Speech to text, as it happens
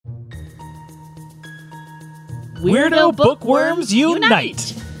Weirdo bookworms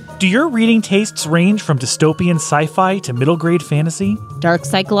unite! Do your reading tastes range from dystopian sci-fi to middle-grade fantasy? Dark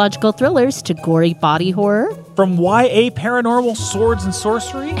psychological thrillers to gory body horror? From YA paranormal swords and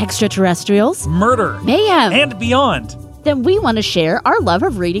sorcery? Extraterrestrials? Murder? Mayhem? And beyond? Then we want to share our love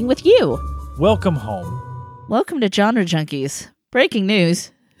of reading with you. Welcome home. Welcome to Genre Junkies. Breaking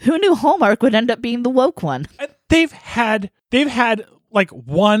news. Who knew Hallmark would end up being the woke one? They've had like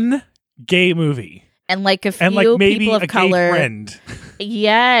one gay movie. And like a few and like maybe people of a color. Gay friend.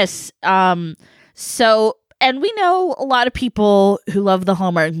 Yes. And we know a lot of people who love the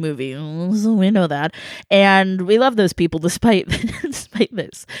Hallmark movies. We know that. And we love those people despite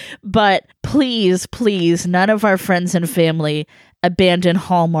this. But please, none of our friends and family abandon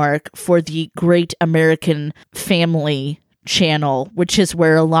Hallmark for the Great American Family channel, which is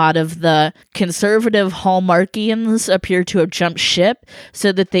where a lot of the conservative Hallmarkians appear to have jumped ship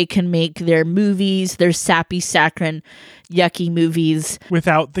so that they can make their movies, their sappy, saccharine, yucky movies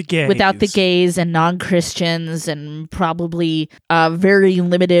without the gays and non-Christians and probably very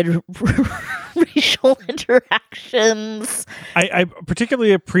limited racial interactions. I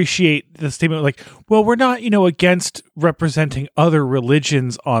particularly appreciate the statement like, well, we're not, against representing other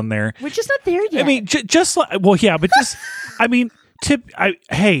religions on there. We're just not there yet. I mean, just like, well, yeah, but just, I mean,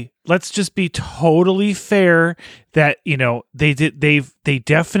 hey, let's just be totally fair that, they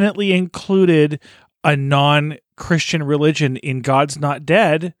definitely included a non-Christian religion in God's Not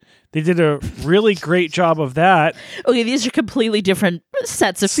Dead. They did a really great job of that. Okay, these are completely different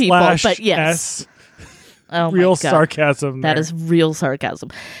sets of people, but yes. Oh real my God. Sarcasm. That is real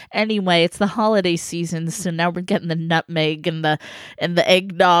sarcasm. Anyway, it's the holiday season, so now we're getting the nutmeg and the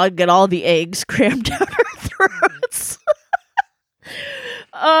eggnog and all the eggs crammed down our throats.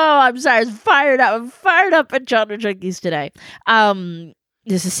 Oh, I'm sorry. I'm fired up at Genre Junkies today.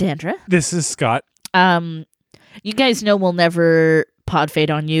 This is Sandra. This is Scott. You guys know we'll never pod fade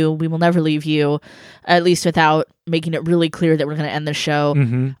on you. We will never leave you, at least without making it really clear that we're going to end the show.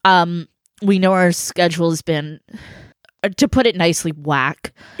 Mm-hmm. We know our schedule has been, to put it nicely,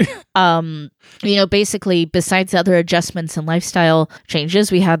 whack. Basically, besides other adjustments and lifestyle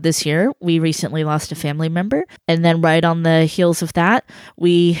changes we had this year, we recently lost a family member. And then right on the heels of that,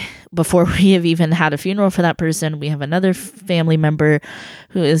 before we have even had a funeral for that person, we have another family member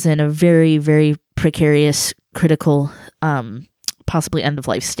who is in a very, very precarious, critical, possibly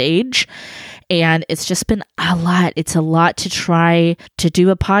end-of-life stage. And it's just been a lot. It's a lot to try to do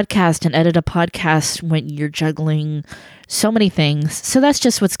a podcast and edit a podcast when you're juggling so many things. So that's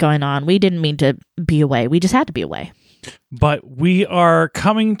just what's going on. We didn't mean to be away. We just had to be away. But we are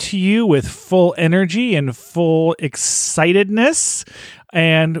coming to you with full energy and full excitedness.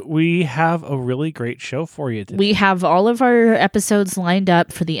 And we have a really great show for you today. We have all of our episodes lined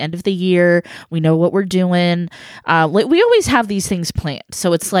up for the end of the year. We know what we're doing. We always have these things planned.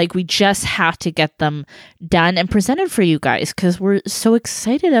 So it's like we just have to get them done and presented for you guys because we're so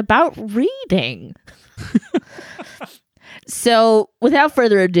excited about reading. So without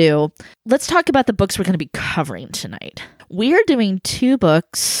further ado, let's talk about the books we're going to be covering tonight. We are doing 2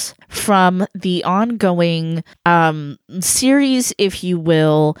 books from the ongoing series, if you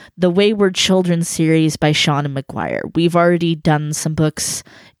will, the Wayward Children series by Seanan McGuire. We've already done some books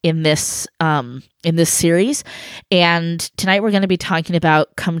in this series, and tonight we're going to be talking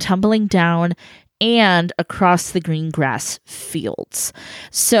about Come Tumbling Down and Across the Green Grass Fields.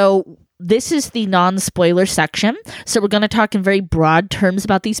 So this is the non-spoiler section, so we're going to talk in very broad terms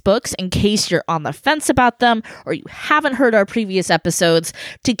about these books in case you're on the fence about them or you haven't heard our previous episodes,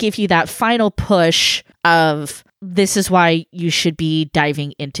 to give you that final push of this is why you should be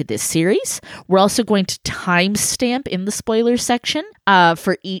diving into this series. We're also going to timestamp in the spoiler section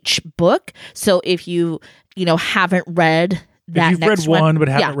for each book, so if you haven't read that, if you've read one but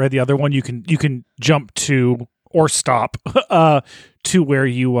haven't read the other one, you can jump to or stop to where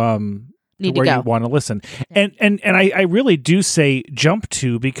you you want to listen. And I really do say jump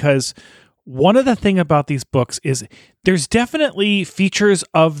to, because one of the thing about these books is there's definitely features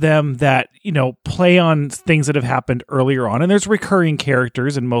of them that, play on things that have happened earlier on, and there's recurring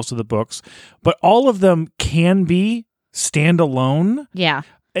characters in most of the books, but all of them can be standalone. Yeah.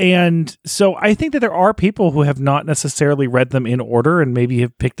 And so I think that there are people who have not necessarily read them in order and maybe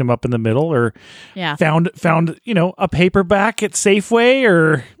have picked them up in the middle or found a paperback at Safeway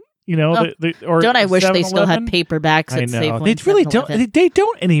or don't I wish they still had paperbacks at Safeway? They really don't. They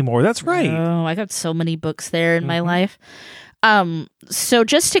don't anymore. That's right. Oh, I got so many books there in my life. So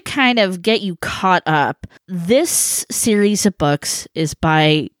just to kind of get you caught up, this series of books is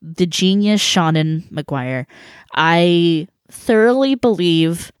by the genius Seanan McGuire. I thoroughly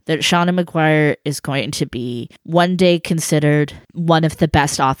believe that Seanan McGuire is going to be one day considered one of the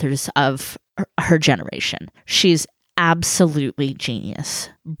best authors of her generation. She's absolutely genius.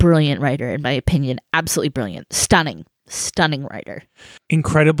 Brilliant writer, in my opinion. Absolutely brilliant. Stunning writer.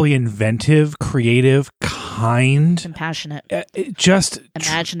 Incredibly inventive, creative, kind. Compassionate. Just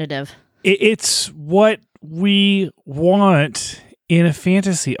imaginative. It's what we want in a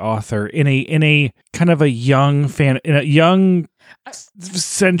fantasy author, in a kind of a young centric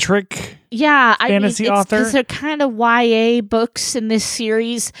fantasy author. Because they're kind of YA books in this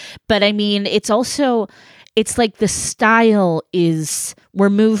series, but I mean, it's like the style is, we're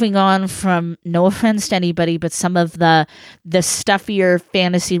moving on from, no offense to anybody, but some of the stuffier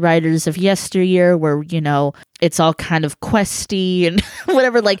fantasy writers of yesteryear where, it's all kind of questy and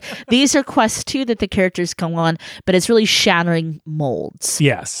whatever. Like, these are quests too that the characters go on, but it's really shattering molds.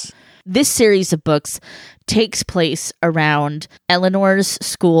 Yes. This series of books takes place around Eleanor's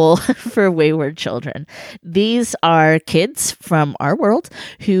school for wayward children. These are kids from our world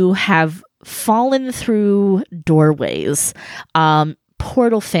who have fallen through doorways,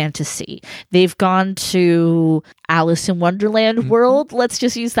 portal fantasy. They've gone to Alice in Wonderland world. Let's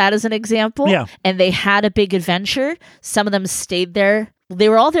just use that as an example. Yeah. And they had a big adventure. Some of them stayed there. They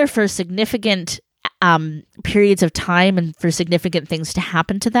were all there for significant periods of time and for significant things to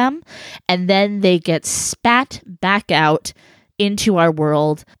happen to them. And then they get spat back out into our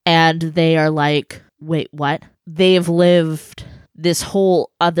world and they are like, wait, what? They've lived this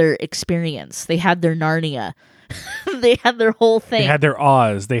whole other experience. They had their Narnia. They had their whole thing. They had their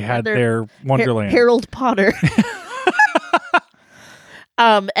Oz. They had their Wonderland. Harold Potter.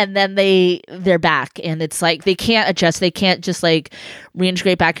 And then they're back, and it's like they can't adjust. They can't just like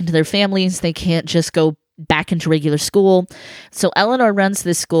reintegrate back into their families. They can't just go back into regular school. So Eleanor runs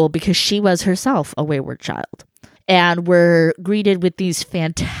this school because she was herself a wayward child. And we're greeted with these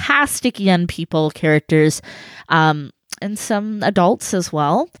fantastic young people characters, and some adults as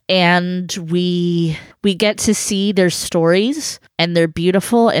well. And we get to see their stories, and they're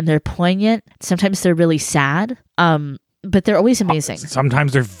beautiful and they're poignant. Sometimes they're really sad. But they're always amazing.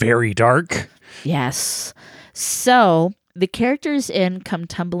 Sometimes they're very dark. Yes. So the characters in Come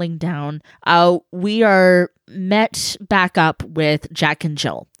Tumbling Down, we are met back up with Jack and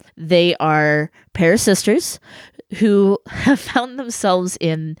Jill. They are a pair of sisters who have found themselves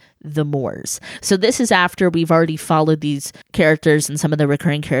in the moors. So this is after we've already followed these characters and some of the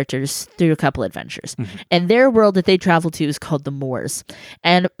recurring characters through a couple adventures. Mm-hmm. And their world that they travel to is called the moors.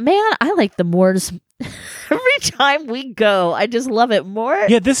 And man, I like the moors. Every time we go, I just love it more.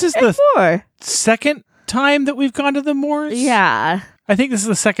 Yeah, this is the second time that we've gone to the moors. Yeah. I think this is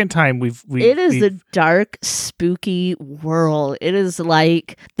the second time It is a dark, spooky world. It is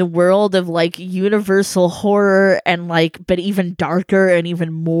like the world of like universal horror and like, but even darker and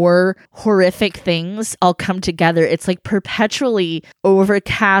even more horrific things all come together. It's like perpetually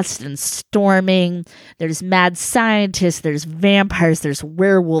overcast and storming. There's mad scientists, there's vampires, there's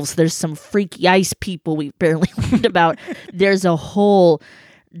werewolves, there's some freaky ice people we barely learned about. There's a whole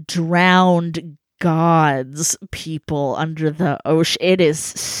drowned gods people under the ocean. It is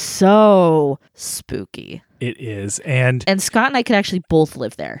so spooky. It is. And Scott and I could actually both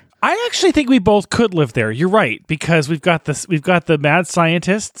live there. I actually think we both could live there. You're right, because we've got the mad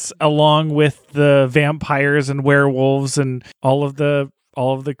scientists along with the vampires and werewolves and all of the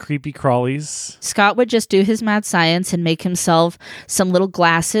creepy crawlies. Scott would just do his mad science and make himself some little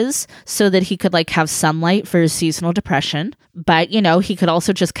glasses so that he could like have sunlight for his seasonal depression. But, he could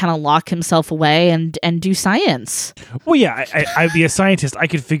also just kind of lock himself away and do science. Well, yeah, I'd be a scientist. I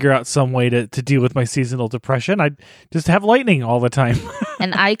could figure out some way to deal with my seasonal depression. I'd just have lightning all the time.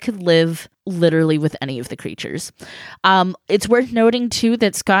 And I could live literally with any of the creatures. It's worth noting, too,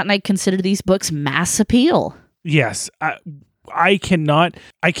 that Scott and I consider these books mass appeal. Yes, I cannot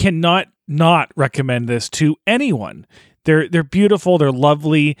not recommend this to anyone. They're beautiful. They're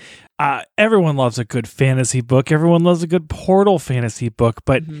lovely. Everyone loves a good fantasy book. Everyone loves a good portal fantasy book.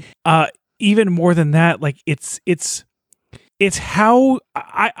 But even more than that, like it's how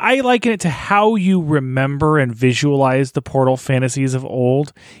I liken it to how you remember and visualize the portal fantasies of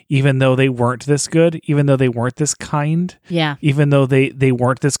old, even though they weren't this good, even though they weren't this kind, even though they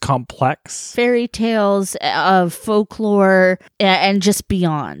weren't this complex. Fairy tales of folklore and just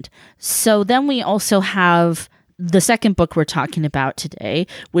beyond. So then we also have the second book we're talking about today,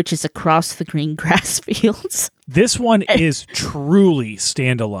 which is Across the Green Grass Fields. This one is truly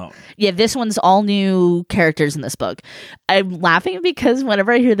standalone. Yeah, this one's all new characters in this book. I'm laughing because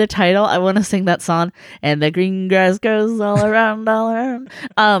whenever I hear the title, I want to sing that song, and the green grass goes all around, all around.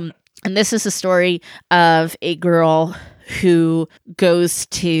 And this is a story of a girl who goes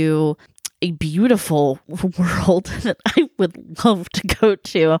to a beautiful world that I would love to go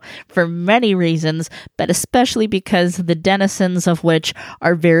to for many reasons, but especially because the denizens of which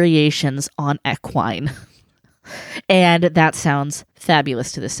are variations on equine. And that sounds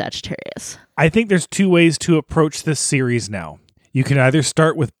fabulous to the Sagittarius. I think there's two ways to approach this series now. You can either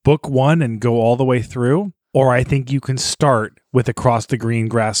start with book 1 and go all the way through, or I think you can start with Across the Green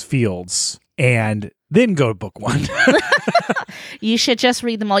Grass Fields and then go to book 1. You should just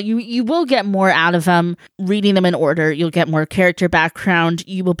read them all. You will get more out of them reading them in order. You'll get more character background.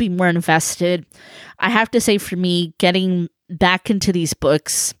 You will be more invested. I have to say, for me, getting back into these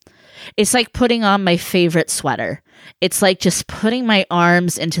books, it's like putting on my favorite sweater. It's like just putting my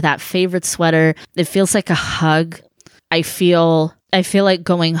arms into that favorite sweater. It feels like a hug. I feel like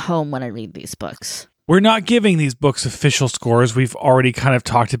going home when I read these books. We're not giving these books official scores. We've already kind of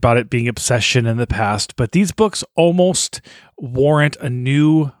talked about it being obsession in the past, but these books almost warrant a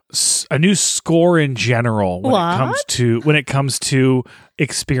new score in general when it comes to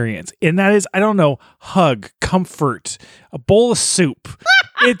experience. And that is, I don't know, hug, comfort, a bowl of soup.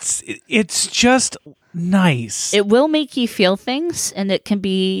 It's just nice. It will make you feel things, and it can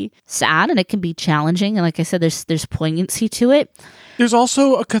be sad and it can be challenging. And like I said, there's poignancy to it. There's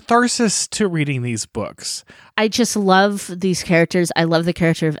also a catharsis to reading these books. I just love these characters. I love the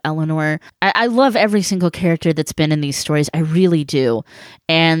character of Eleanor. I love every single character that's been in these stories. I really do.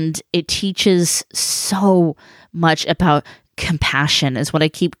 And it teaches so much about compassion is what I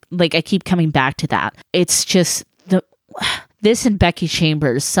keep coming back to that. It's just this and Becky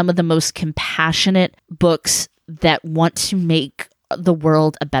Chambers, some of the most compassionate books that want to make the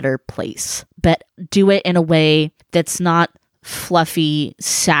world a better place, but do it in a way that's not fluffy,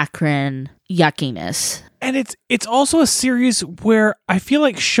 saccharine yuckiness. And it's also a series where I feel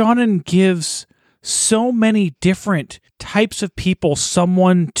like Shonen gives so many different types of people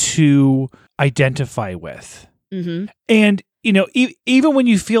someone to identify with. Mm-hmm. And, even when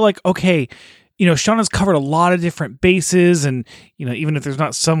you feel like, okay, Shonen's covered a lot of different bases, and, even if there's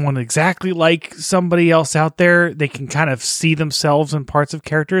not someone exactly like somebody else out there, they can kind of see themselves in parts of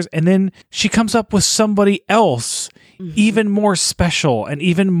characters. And then she comes up with somebody else, mm-hmm. even more special and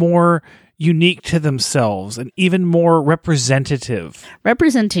even more unique to themselves and even more representative.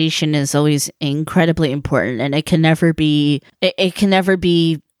 Representation is always incredibly important, and it can never be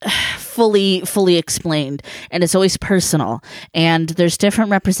fully explained, and it's always personal, and there's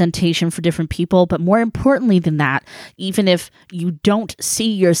different representation for different people. But more importantly than that, even if you don't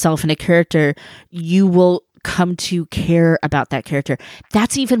see yourself in a character, you will come to care about that character.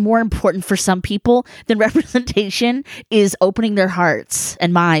 That's even more important for some people than representation is opening their hearts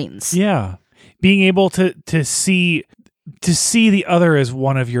and minds. Yeah, being able to see the other as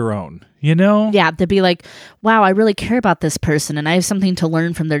one of your own. Yeah, to be like, wow, I really care about this person, and I have something to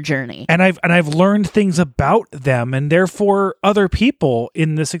learn from their journey. And I've learned things about them, and therefore other people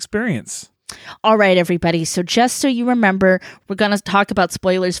in this experience. All right, everybody. So just so you remember, we're going to talk about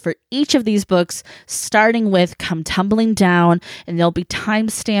spoilers for each of these books, starting with Come Tumbling Down, and there'll be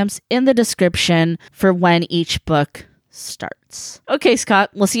timestamps in the description for when each book starts. Okay, Scott,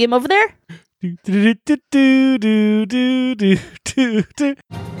 we'll see him over there.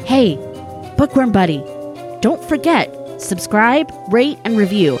 Hey, Bookworm Buddy, don't forget, subscribe, rate, and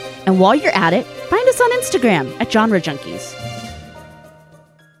review. And while you're at it, find us on Instagram at Genre Junkies.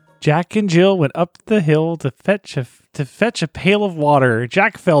 Jack and Jill went up the hill to fetch a pail of water.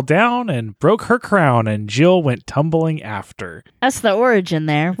 Jack fell down and broke her crown, and Jill went tumbling after. That's the origin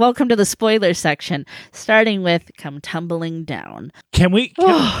there. Welcome to the spoiler section, starting with Come Tumbling Down. Can we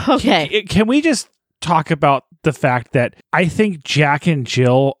just talk about the fact that I think Jack and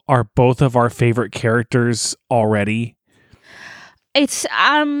Jill are both of our favorite characters already?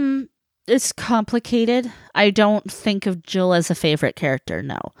 It's complicated. I don't think of Jill as a favorite character,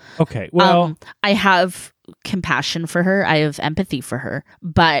 no. Okay, well... I have compassion for her. I have empathy for her.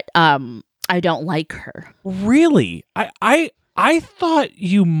 But I don't like her. Really? I thought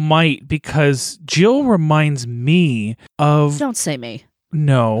you might, because Jill reminds me of... Don't say me.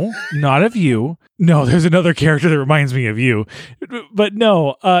 No, not of you. No, there's another character that reminds me of you. But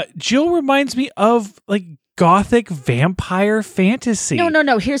no, Jill reminds me of, like, gothic vampire fantasy.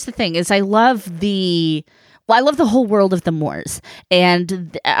 No. Here's the thing: is I love the whole world of the Moors,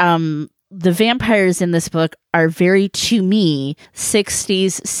 and the vampires in this book are very, to me,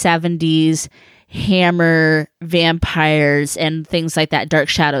 60s, 70s Hammer vampires and things like that, Dark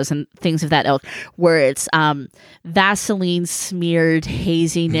Shadows and things of that ilk, where it's Vaseline smeared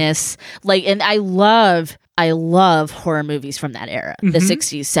haziness, like, and I love I love horror movies from that era. The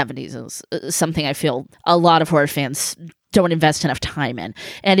 60s, 70s is something I feel a lot of horror fans don't invest enough time in.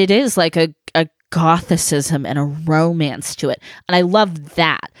 And it is like a gothicism and a romance to it. And I love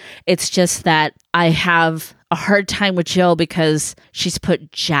that. It's just that I have a hard time with Jill because she's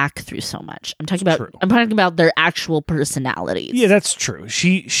put Jack through so much. I'm talking about their actual personalities. Yeah, that's true.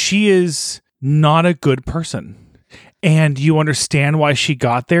 She is not a good person. And you understand why she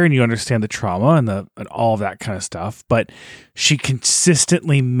got there, and you understand the trauma and all of that kind of stuff, but she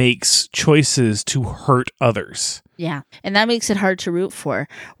consistently makes choices to hurt others. Yeah, and that makes it hard to root for.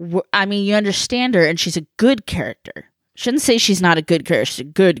 I mean, you understand her, and she's a good character. Shouldn't say she's not a good character. She's a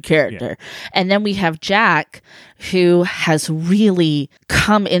good character. Yeah. And then we have Jack, who has really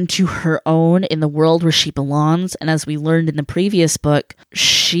come into her own in the world where she belongs. And as we learned in the previous book,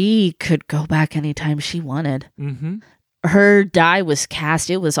 she could go back anytime she wanted. Mm-hmm. Her die was cast.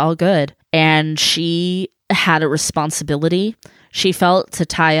 It was all good. And she had a responsibility, she felt, to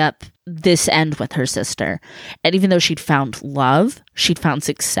tie up this end with her sister. And even though she'd found love, she'd found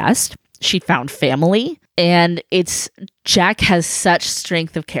success, she'd found family. And Jack has such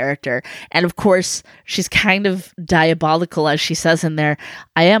strength of character. And of course, she's kind of diabolical, as she says in there,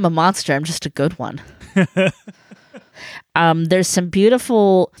 I am a monster, I'm just a good one. There's some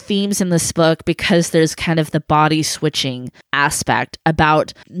beautiful themes in this book because there's kind of the body switching aspect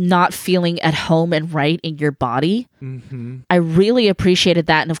about not feeling at home and right in your body. Mm-hmm. I really appreciated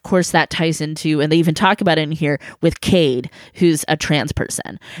that. And of course that ties into, and they even talk about it in here, with Cade, who's a trans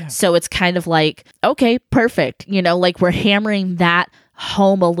person. Yeah. So it's kind of like, okay, perfect. Like we're hammering that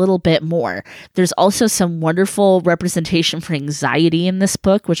home a little bit more. There's also some wonderful representation for anxiety in this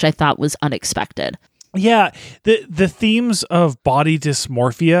book, which I thought was unexpected. Yeah, the themes of body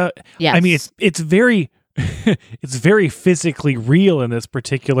dysmorphia. Yes. I mean, it's very it's very physically real in this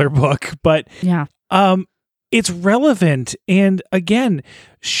particular book, but yeah, it's relevant. And again,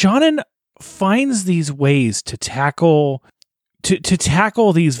 Shannon finds these ways to tackle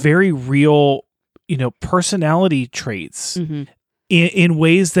these very real, personality traits in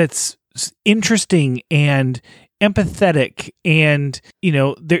ways that's interesting and empathetic, and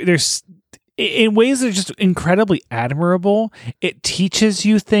there's in ways that are just incredibly admirable. It teaches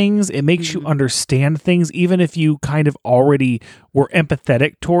you things. It makes you understand things. Even if you kind of already were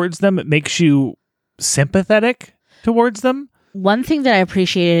empathetic towards them, it makes you sympathetic towards them. One thing that I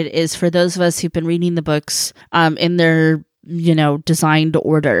appreciated is, for those of us who've been reading the books in their designed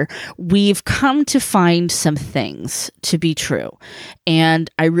order, we've come to find some things to be true. And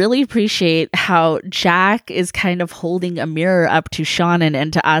I really appreciate how Jack is kind of holding a mirror up to Shannon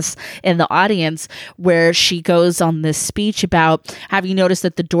and to us in the audience, where she goes on this speech about, have you noticed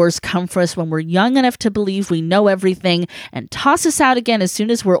that the doors come for us when we're young enough to believe we know everything and toss us out again as soon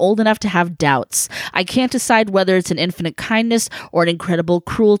as we're old enough to have doubts? I can't decide whether it's an infinite kindness or an incredible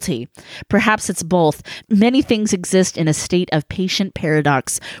cruelty. Perhaps it's both. Many things exist in a state of patient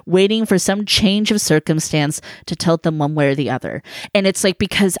paradox, waiting for some change of circumstance to tilt them one way or the other. And it's like,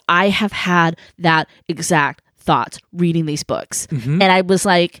 because I have had that exact thought reading these books. Mm-hmm. And I was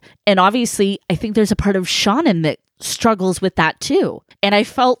like, and obviously I think there's a part of Shannon that struggles with that too. And I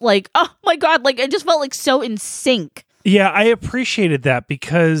felt like, oh my God, like I just felt like so in sync. Yeah, I appreciated that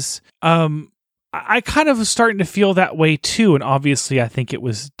because I kind of was starting to feel that way too. And obviously I think it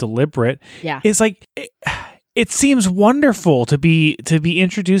was deliberate. Yeah. It's like, it seems wonderful to be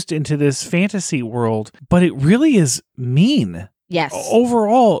introduced into this fantasy world, but it really is mean. Yes.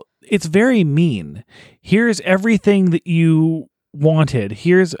 Overall, it's very mean. Here's everything that you wanted.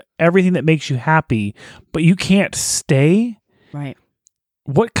 Here's everything that makes you happy, but you can't stay. Right.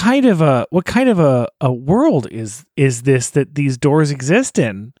 What kind of a world is this that these doors exist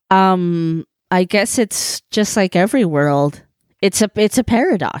in? I guess it's just like every world. It's a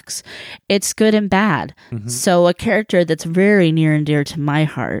paradox. It's good and bad. Mm-hmm. So a character that's very near and dear to my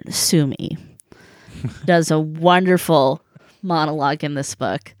heart, Sumi, does a wonderful monologue in this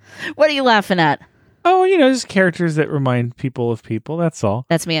book. What are you laughing at? Oh, just characters that remind people of people. That's all.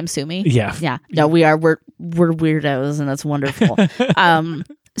 That's me. I'm Sumi. Yeah. Yeah. No, we are. We're weirdos, and that's wonderful.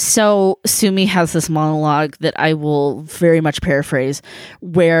 So Sumi has this monologue that I will very much paraphrase,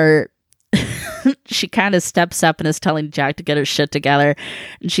 where she kind of steps up and is telling Jack to get her shit together.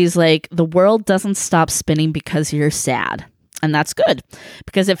 And she's like, the world doesn't stop spinning because you're sad. And that's good.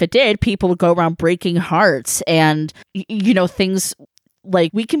 Because if it did, people would go around breaking hearts. And, things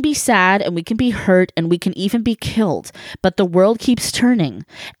like, we can be sad and we can be hurt and we can even be killed. But the world keeps turning.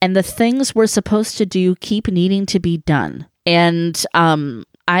 And the things we're supposed to do keep needing to be done. And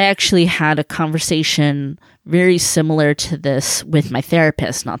I actually had a conversation very similar to this with my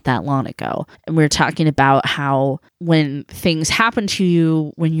therapist not that long ago. And we were talking about how when things happen to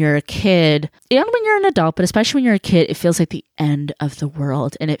you when you're a kid and when you're an adult, but especially when you're a kid, it feels like the end of the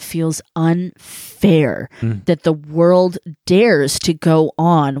world. And it feels unfair that the world dares to go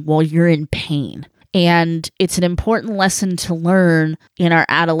on while you're in pain. And it's an important lesson to learn in our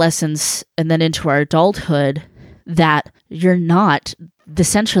adolescence and then into our adulthood that you're not the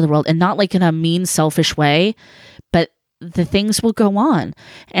center of the world, and not like in a mean, selfish way, but the things will go on.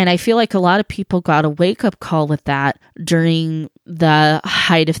 And I feel like a lot of people got a wake-up call with that during the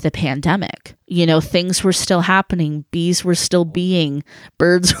height of the pandemic. You know, things were still happening. Bees were still being.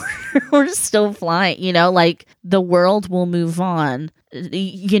 Birds were still flying. You know, like the world will move on,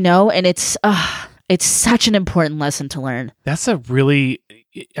 you know, and it's such an important lesson to learn.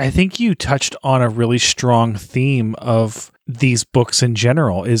 I think you touched on a really strong theme of these books in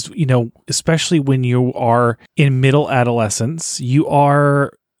general is, you know, especially when you are in middle adolescence, you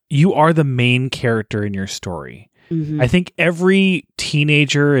are the main character in your story. I think every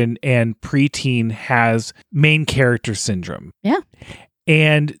teenager and preteen has main character syndrome. Yeah.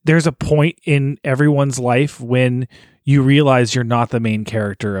 And there's a point in everyone's life when you realize you're not the main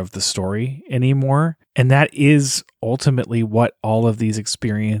character of the story anymore. And that is ultimately what all of these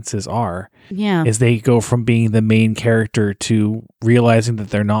experiences are. Yeah. Is they go from being the main character to realizing that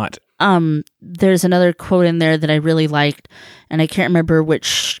they're not. There's another quote in there that I really liked, and I can't remember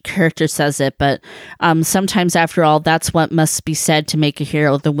which character says it, but sometimes after all, that's what must be said to make a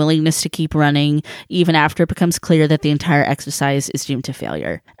hero, the willingness to keep running, even after it becomes clear that the entire exercise is doomed to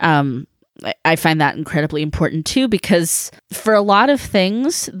failure. I find that incredibly important too, because for a lot of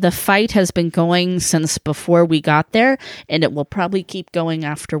things, the fight has been going since before we got there, and it will probably keep going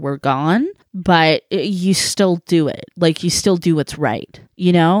after we're gone, but you still do it. Like, you still do what's right,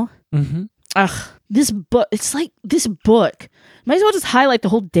 you know? Mm-hmm. This book, it's like this book. Might as well just highlight the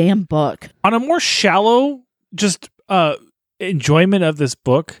whole damn book. On a more shallow, just enjoyment of this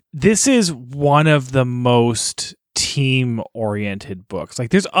book, this is one of the most team-oriented books. Like,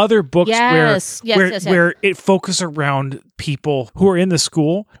 there's other books where it focuses around people who are in the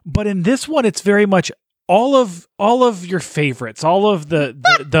school, but in this one, it's very much all of your favorites, all of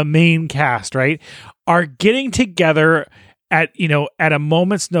the main cast, right, are getting together at a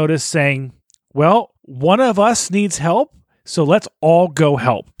moment's notice, saying, "Well, one of us needs help, so let's all go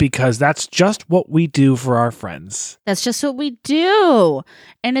help, because that's just what we do for our friends." That's just what we do.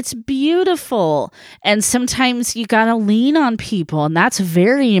 And it's beautiful. And sometimes you got to lean on people, and that's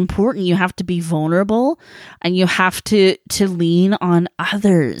very important. You have to be vulnerable, and you have to lean on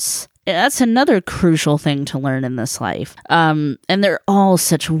others. That's another crucial thing to learn in this life. And they're all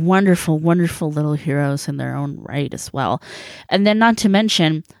such wonderful, wonderful little heroes in their own right as well. And then not to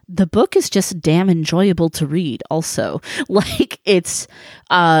mention, the book is just damn enjoyable to read also. Like, it's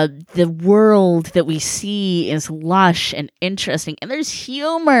the world that we see is lush and interesting, and there's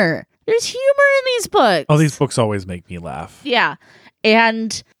humor. There's humor in these books. Oh, these books always make me laugh. Yeah.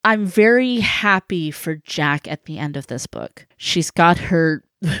 And I'm very happy for Jack at the end of this book. She's got her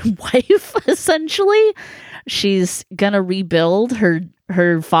wife, essentially. She's gonna rebuild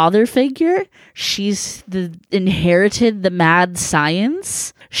her father figure. She's inherited the mad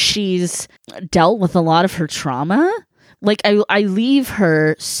science. She's dealt with a lot of her trauma. Like, I leave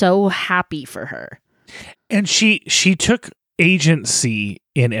her so happy for her. And she took agency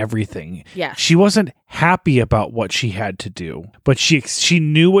in everything. Yeah. She wasn't happy about what she had to do, but she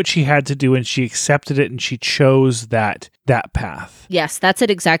knew what she had to do, and she accepted it, and she chose that path. Yes, that's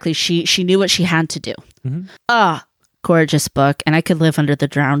it exactly. She knew what she had to do. Mm-hmm. Gorgeous book. And I could live under the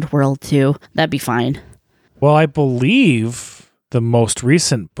drowned world too. That'd be fine. Well, I believe the most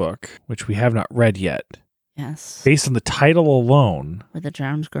recent book, which we have not read yet, yes, based on the title alone, Where the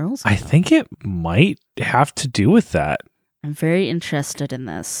Drowned Girls Go. I think it might have to do with that. I'm very interested in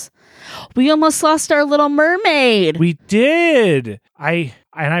this. We almost lost our little mermaid. We did. I'm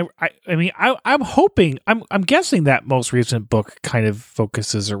hoping. I'm guessing that most recent book kind of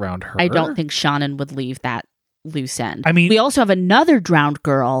focuses around her. I don't think Shannon would leave that loose end. I mean, we also have another drowned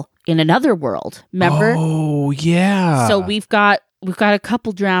girl in another world. Remember? Oh yeah. So we've got a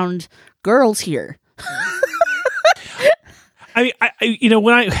couple drowned girls here. I mean,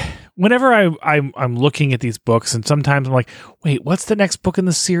 whenever I'm looking at these books, and sometimes I'm like, wait, what's the next book in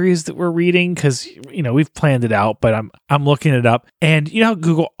the series that we're reading? Because we've planned it out, but I'm looking it up, and you know how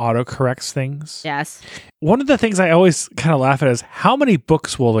Google autocorrects things. Yes. One of the things I always kind of laugh at is how many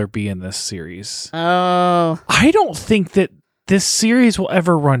books will there be in this series? Oh. I don't think that this series will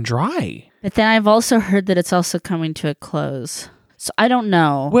ever run dry. But then I've also heard that it's also coming to a close. So I don't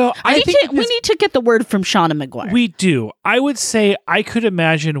know. Well, we need to get the word from Seanan McGuire. We do. I would say I could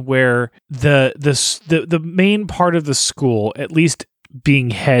imagine where the main part of the school, at least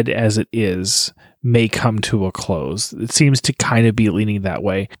being head as it is, may come to a close. It seems to kind of be leaning that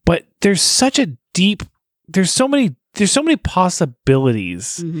way. But there's so many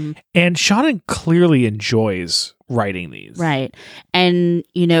possibilities. Mm-hmm. And Seanan clearly enjoys writing these. Right. And,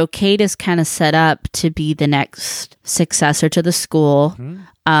 Kate is kind of set up to be the next successor to the school.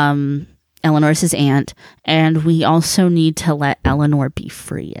 Mm-hmm. Eleanor's his aunt. And we also need to let Eleanor be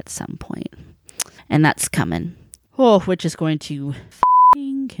free at some point. And that's coming. Which is going to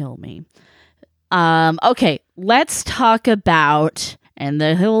kill me. Okay, let's talk about... And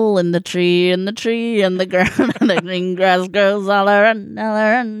the hill and the tree and the tree and the ground and the green grass grows all around.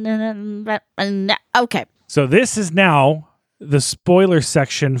 Okay. So this is now the spoiler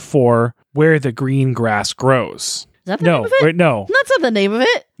section for Where the Green Grass Grows. Is that the name of it? No. That's not the name of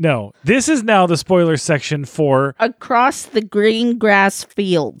it. No. This is now the spoiler section for Across the Green Grass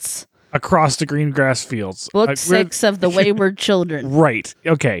Fields. Across the Green Grass Fields. Book 6 of The Wayward Children. Right.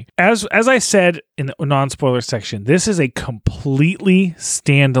 Okay. As I said in the non-spoiler section, this is a completely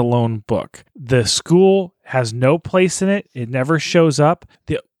standalone book. The school has no place in it. It never shows up.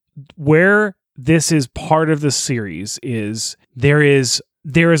 Where this is part of the series is there is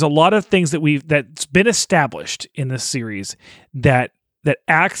a lot of things that's been established in this series that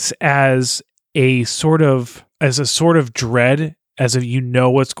acts as a sort of dread, as if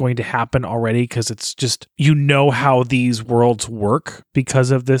what's going to happen already, because it's just how these worlds work because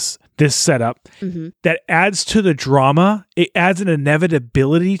of this setup. Mm-hmm. That adds to the drama. It adds an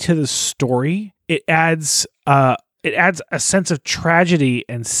inevitability to the story. It adds a sense of tragedy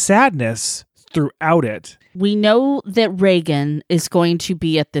and sadness throughout it. We know that Reagan is going to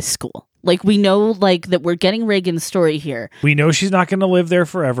be at this school. We know that we're getting Reagan's story here. We know she's not going to live there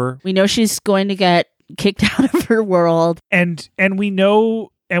forever. We know she's going to get kicked out of her world, and we know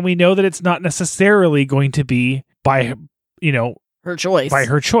that it's not necessarily going to be by her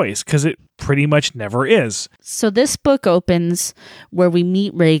choice, because it pretty much never is. So this book opens where we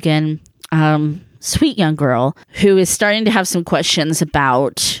meet Reagan, sweet young girl who is starting to have some questions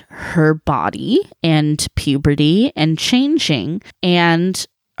about her body and puberty and changing, and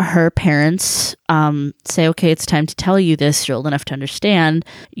her parents say, okay, it's time to tell you this. You're old enough to understand.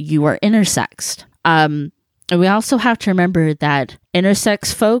 You are intersexed. And we also have to remember that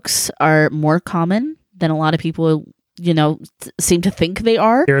intersex folks are more common than a lot of people, seem to think they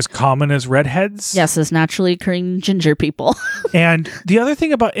are. They're as common as redheads. Yes, as naturally occurring ginger people. And the other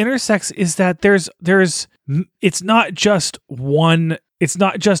thing about intersex is that it's not just one. It's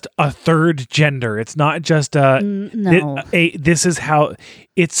not just a third gender. It's not just this is how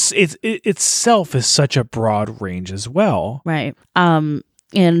it's itself is such a broad range as well. Right.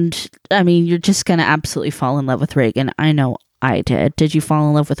 And I mean, you're just going to absolutely fall in love with Reagan. I know I did. Did you fall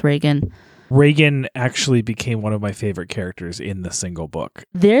in love with Reagan? Reagan actually became one of my favorite characters in the single book.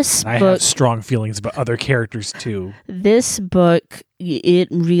 I have strong feelings about other characters too. This book, it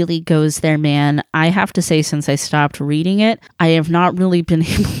really goes there, man. I have to say, since I stopped reading it, I have not really been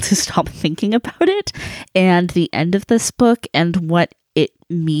able to stop thinking about it and the end of this book and what it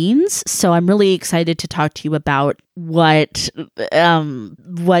means. So I'm really excited to talk to you about what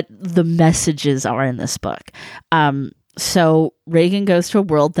the messages are in this book. So Reagan goes to a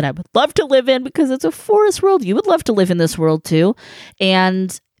world that I would love to live in because it's a forest world. You would love to live in this world too.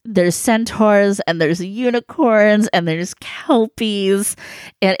 And there's centaurs and there's unicorns and there's kelpies,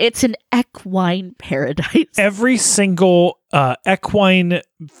 and it's an equine paradise. Every single equine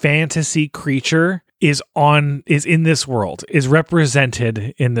fantasy creature is in this world, is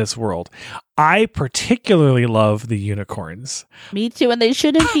represented in this world. I particularly love the unicorns. Me too, and they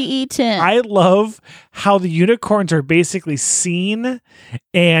shouldn't be eaten. I love how the unicorns are basically seen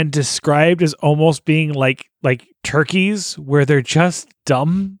and described as almost being like turkeys, where they're just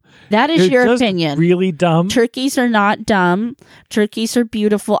dumb. That is your opinion. Really dumb. Turkeys are not dumb. Turkeys are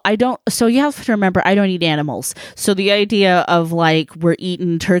beautiful. So you have to remember, I don't eat animals. So the idea of we're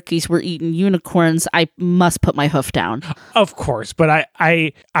eating turkeys, we're eating unicorns, I must put my hoof down. Of course, but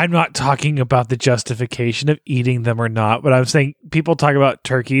I'm not talking about the justification of eating them or not, but I'm saying people talk about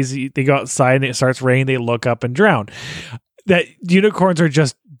turkeys, they go outside and it starts raining, they look up and drown. That unicorns are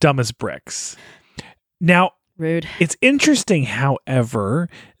just dumb as bricks. Now, rude. It's interesting, however,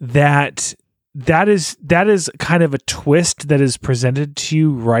 that is kind of a twist that is presented to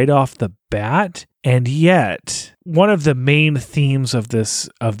you right off the bat, and yet one of the main themes of this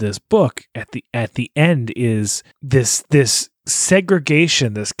book at the end is this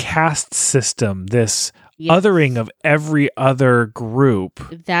segregation, this caste system, this othering of every other group.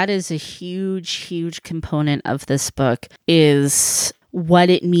 That is a huge component of this book, is what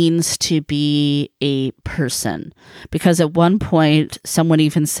it means to be a person. Because at one point, someone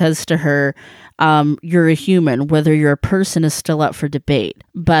even says to her, you're a human. Whether you're a person is still up for debate.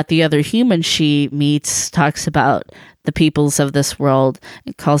 But the other human she meets talks about the peoples of this world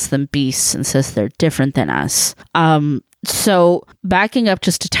and calls them beasts and says they're different than us. So backing up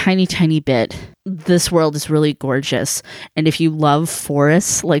just a tiny bit, this world is really gorgeous. And if you love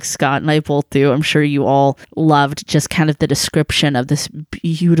forests, like Scott and I both do, I'm sure you all loved just kind of the description of this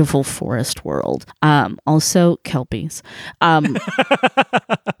beautiful forest world. Also Kelpies.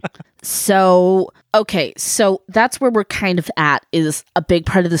 So that's where we're kind of at, is a big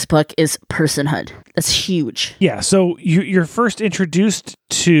part of this book is personhood. That's huge. Yeah. So you're first introduced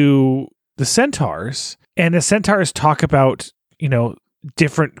to the centaurs. And the centaurs talk about,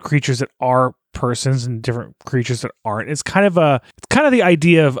 different creatures that are persons and different creatures that aren't. It's kind of the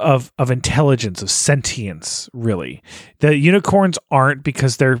idea of intelligence, of sentience, really. The unicorns aren't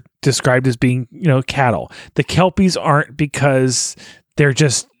because they're described as being, cattle. The kelpies aren't because they're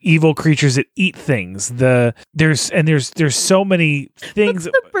just evil creatures that eat things. There's so many things.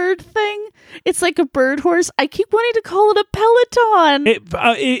 What's the bird thing? It's like a bird horse. I keep wanting to call it a peloton.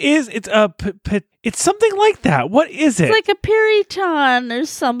 It's something like that. What is it? It's like a periton or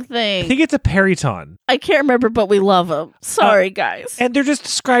something. I think it's a periton. I can't remember, but we love them. Sorry, guys. And they're just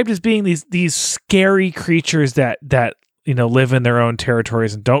described as being these scary creatures that live in their own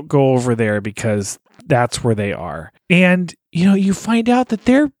territories and don't go over there because that's where they are. And you find out that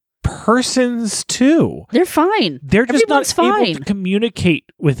they're persons too. They're fine. They're just not able to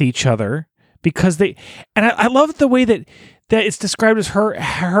communicate with each other because they. And I love the way that it's described as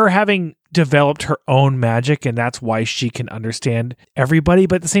her having developed her own magic, and that's why she can understand everybody.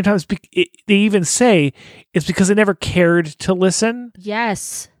 But at the same time, they even say it's because they never cared to listen.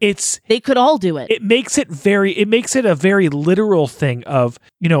 Yes, they could all do it. It makes it a very literal thing of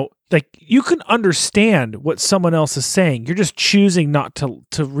like you can understand what someone else is saying. You're just choosing not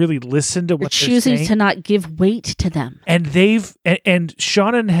to really listen to what they're saying. Choosing to not give weight to them. And and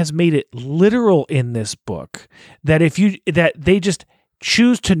Shannon has made it literal in this book that they just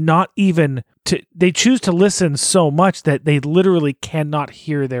choose to they choose to listen so much that they literally cannot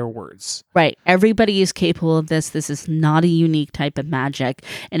hear their words. Right. Everybody is capable of this. This is not a unique type of magic.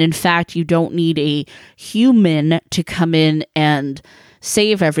 And in fact, you don't need a human to come in and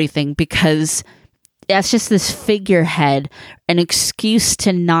save everything, because that's just this figurehead, an excuse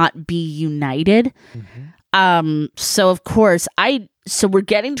to not be united. Mm-hmm. So of course so we're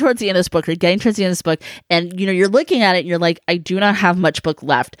getting towards the end of this book, and you're looking at it and you're like, I do not have much book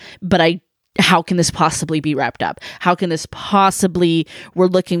left, but how can this possibly be wrapped up? How can this possibly, we're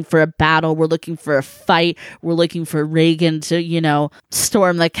looking for a battle, we're looking for a fight, we're looking for Regan to,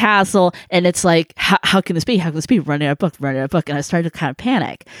 storm the castle, and it's like, how can this be? How can this be? Running out of book, and I started to kind of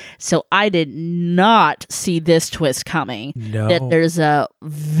panic. So I did not see this twist coming. No. That there's a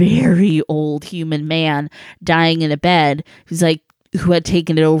very old human man dying in a bed who had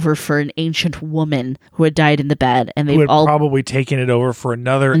taken it over for an ancient woman who had died in the bed, and they've all probably taken it over for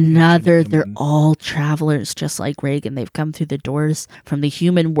another. They're all travelers, just like Regan. They've come through the doors from the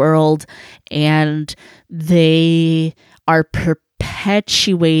human world, and they are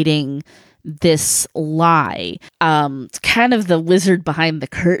perpetuating this lie. It's kind of the wizard behind the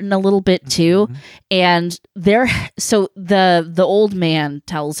curtain a little bit too. Mm-hmm. And the old man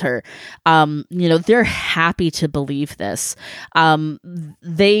tells her, they're happy to believe this.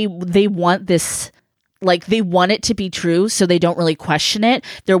 They want this, like, they want it to be true, so they don't really question it.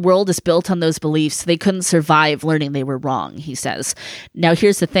 Their world is built on those beliefs. They couldn't survive learning they were wrong, he says. Now,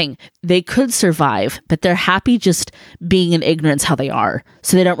 here's the thing. They could survive, but they're happy just being in ignorance how they are,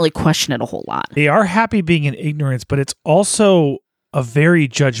 so they don't really question it a whole lot. They are happy being in ignorance, but it's also a very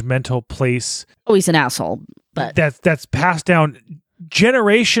judgmental place. Oh, he's an asshole, but that's passed down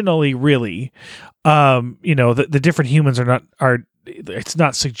generationally, really. The different humans are it's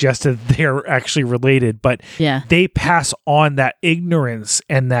not suggested they're actually related, but yeah, they pass on that ignorance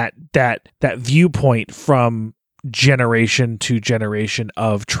and that viewpoint from generation to generation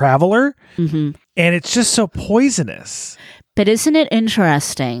of traveler. Mm-hmm. And it's just so poisonous. But isn't it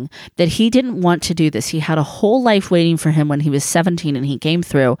interesting that he didn't want to do this? He had a whole life waiting for him when he was 17, and he came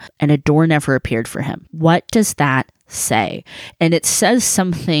through, and a door never appeared for him. What does that say? And it says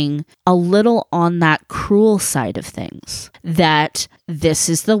something a little on that cruel side of things, that this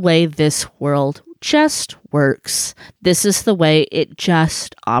is the way this world just works. This is the way it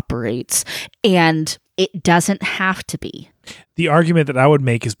just operates, and it doesn't have to be. The argument that I would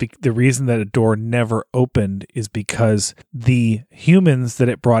make is the reason that a door never opened is because the humans that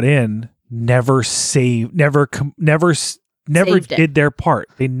it brought in never did their part.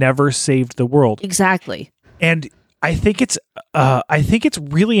 They never saved the world. Exactly. And I think it's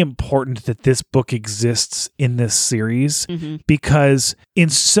really important that this book exists in this series because in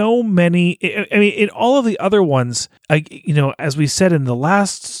so many, I mean, in all of the other ones, as we said in the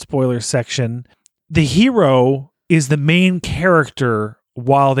last spoiler section, the hero is the main character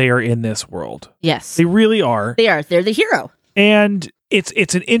while they are in this world. Yes, they really are. They are. They're the hero, and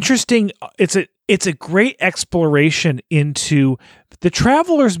it's an interesting. It's a great exploration into the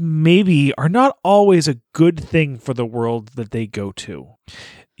travelers maybe are not always a good thing for the world that they go to.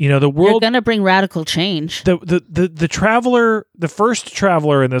 The world. They're going to bring radical change. The traveler, the first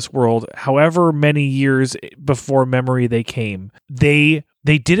traveler in this world, however many years before memory they came, they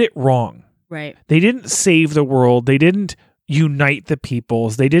did it wrong. Right. They didn't save the world. They didn't unite the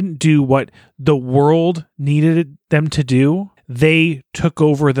peoples. They didn't do what the world needed them to do. They took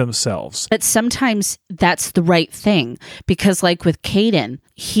over themselves. But sometimes that's the right thing because like with Caden,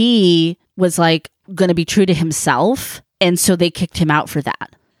 he was like going to be true to himself. And so they kicked him out for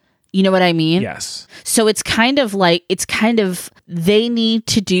that. You know what I mean? Yes. So it's kind of they need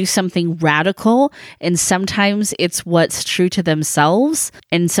to do something radical. And sometimes it's what's true to themselves.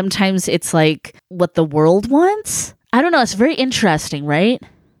 And sometimes it's like what the world wants. I don't know. It's very interesting, right?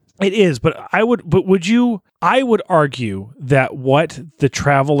 It is, but I would argue that what the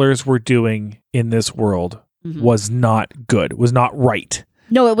travelers were doing in this world was not good, was not right.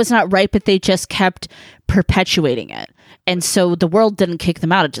 No, it was not right, but they just kept perpetuating it. And so the world didn't kick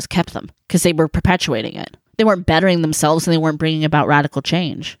them out, it just kept them because they were perpetuating it. They weren't bettering themselves and they weren't bringing about radical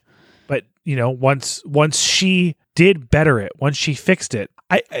change. But, once she did better it, once she fixed it,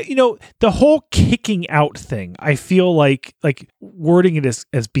 the whole kicking out thing, I feel like wording it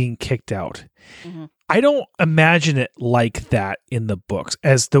as being kicked out. Mm-hmm. I don't imagine it like that in the books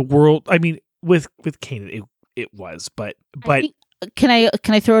as the world. I mean, with Kanan, it was, but can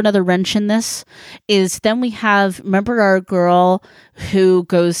I throw another wrench in this? Is then we remember our girl who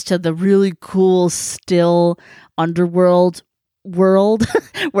goes to the really cool still underworld world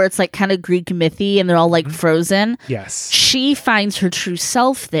where it's like kind of Greek mythy and they're all like frozen. Yes. She finds her true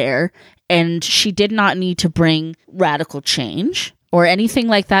self there and she did not need to bring radical change or anything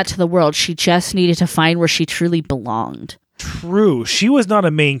like that to the world. She just needed to find where she truly belonged. True. She was not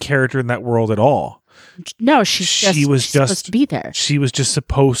a main character in that world at all. No, she's supposed to be there. She was just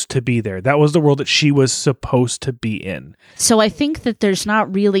supposed to be there. That was the world that she was supposed to be in. So I think that there's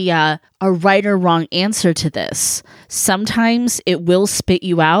not really a right or wrong answer to this. Sometimes it will spit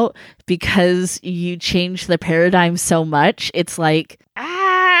you out because you change the paradigm so much. It's like,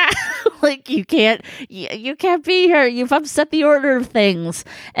 like you can't be here. You've upset the order of things.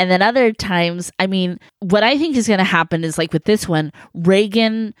 And then other times, I mean, what I think is going to happen is like with this one,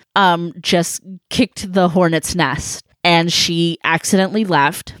 Reagan just kicked the hornet's nest and she accidentally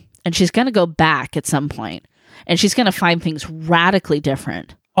left and she's going to go back at some point and she's going to find things radically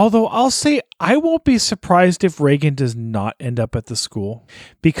different. Although I'll say I won't be surprised if Reagan does not end up at the school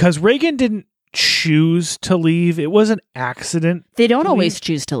because Reagan didn't choose to leave. It was an accident. They don't always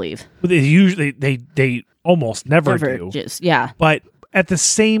choose to leave. They almost never do. Yeah. But at the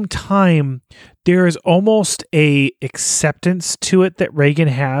same time, there is almost a acceptance to it that Reagan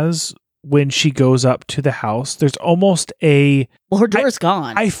has when she goes up to the house. There's almost her door's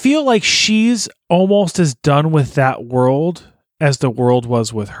gone. I feel like she's almost as done with that world as the world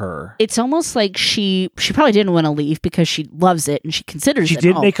was with her. It's almost like she probably didn't want to leave because she loves it and she considers it. She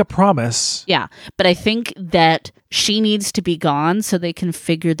did make a promise. Yeah, but I think that she needs to be gone so they can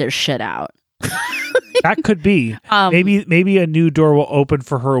figure their shit out. That could be. Maybe a new door will open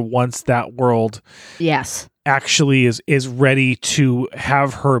for her once that world actually is ready to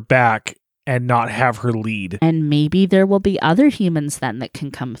have her back and not have her lead. And maybe there will be other humans then that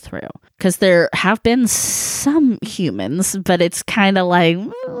can come through. Because there have been some humans, but it's kind of like,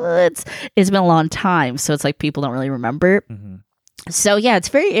 it's been a long time. So it's like people don't really remember. Mm-hmm. So yeah, it's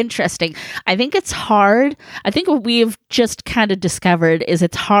very interesting. I think it's hard. I think what we've just kind of discovered is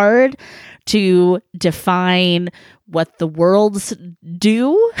it's hard to define what the worlds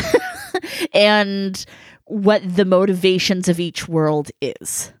do and what the motivations of each world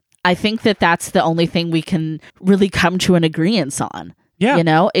is. I think that that's the only thing we can really come to an agreement on.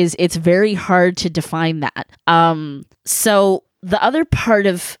 Yeah. It's very hard to define that. So the other part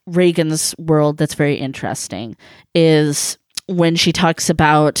of Reagan's world that's very interesting is when she talks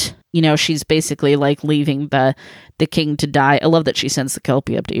about she's basically like leaving the king to die. I love that she sends the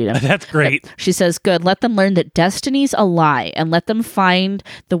Kelpie up to eat him. That's great. She says, good, let them learn that destiny's a lie, and let them find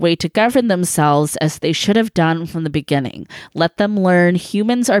the way to govern themselves as they should have done from the beginning. Let them learn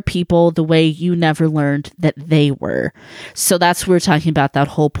humans are people the way you never learned that they were. So that's what we're talking about, that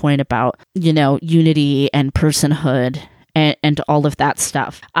whole point about, unity and personhood and all of that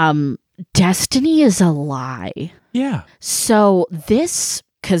stuff. Destiny is a lie. Yeah. So this,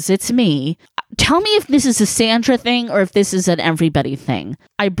 because it's me, tell me if this is a Sandra thing or if this is an everybody thing.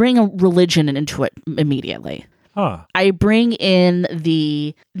 I bring a religion into it immediately. Huh. I bring in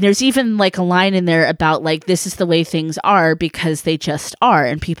there's even like a line in there about like, this is the way things are because they just are,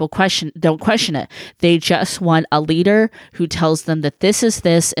 and people don't question it. They just want a leader who tells them that this is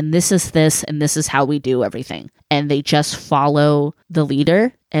this and this is this and this is how we do everything. And they just follow the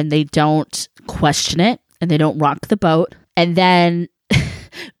leader and they don't question it and they don't rock the boat. And then,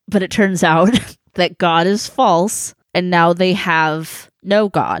 but it turns out that God is false and now they have no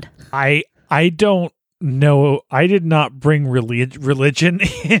God. I don't know. I did not bring religion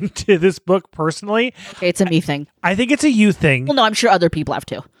into this book personally. Okay, it's a me thing. I think it's a you thing. Well, no, I'm sure other people have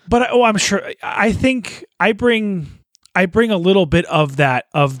too. But I'm sure. I think I bring a little bit of that,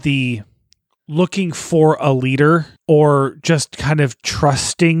 of the looking for a leader or just kind of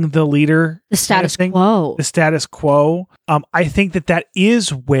trusting the leader. The status quo. The status quo. I think that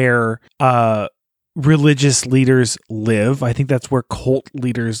is where religious leaders live. I think that's where cult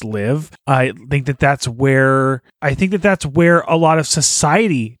leaders live. I think that's where a lot of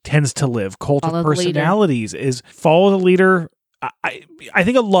society tends to live. Cult of personalities is follow the leader. I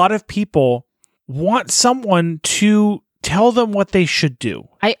think a lot of people want someone to tell them what they should do.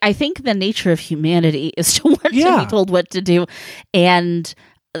 I think the nature of humanity is to want to be told what to do, and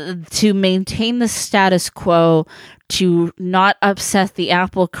to maintain the status quo, to not upset the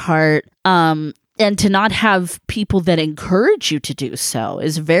apple cart, and to not have people that encourage you to do so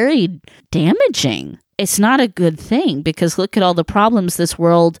is very damaging. It's not a good thing, because look at all the problems this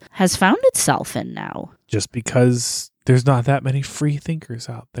world has found itself in now. Just because there's not that many free thinkers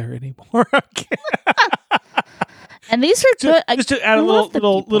out there anymore. And these are good. Just to add a little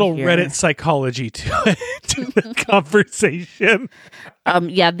Reddit psychology to the conversation.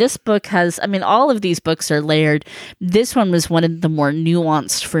 This book has, all of these books are layered. This one was one of the more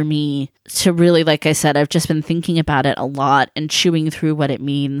nuanced for me to really, like I said, I've just been thinking about it a lot and chewing through what it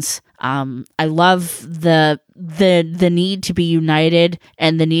means. I love the need to be united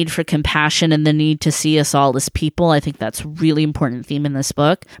and the need for compassion and the need to see us all as people. I think that's a really important theme in this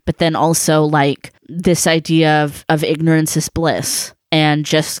book. But then also like this idea of ignorance is bliss, and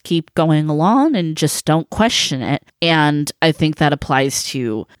just keep going along and just don't question it. And I think that applies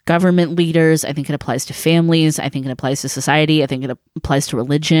to government leaders. I think it applies to families. I think it applies to society. I think it applies to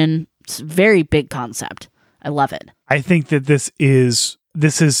religion. It's a very big concept. I love it. I think that this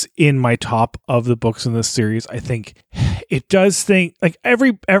is in my top of the books in this series. I think it does think like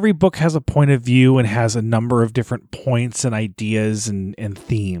every book has a point of view and has a number of different points and ideas and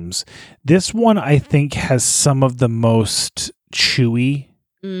themes. This one, I think, has some of the most chewy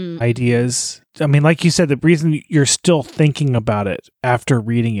ideas. Like you said, the reason you're still thinking about it after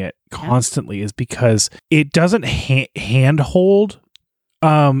reading it constantly is because it doesn't handhold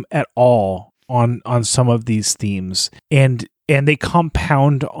at all on some of these themes, and they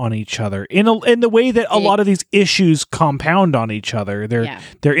compound on each other in the way that a lot of these issues compound on each other.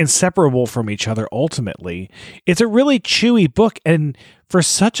 They're inseparable from each other ultimately. It's a really chewy book, and for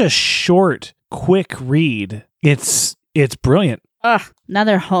such a short, quick read, it's brilliant.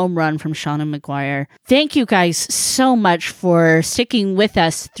 Another home run from Seanan McGuire. Thank you guys so much for sticking with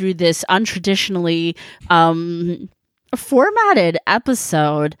us through this untraditionally formatted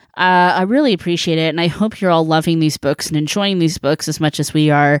episode. I really appreciate it, and I hope you're all loving these books and enjoying these books as much as we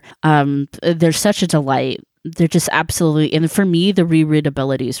are. They're such a delight. They're just absolutely, and for me, the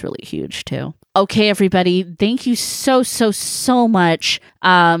rereadability is really huge too. Okay, everybody, thank you so much.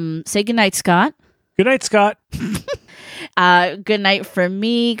 Say goodnight, Scott. Good night, Scott. Good night from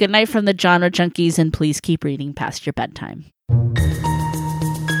me. Good night from the Genre Junkies, and please keep reading past your bedtime.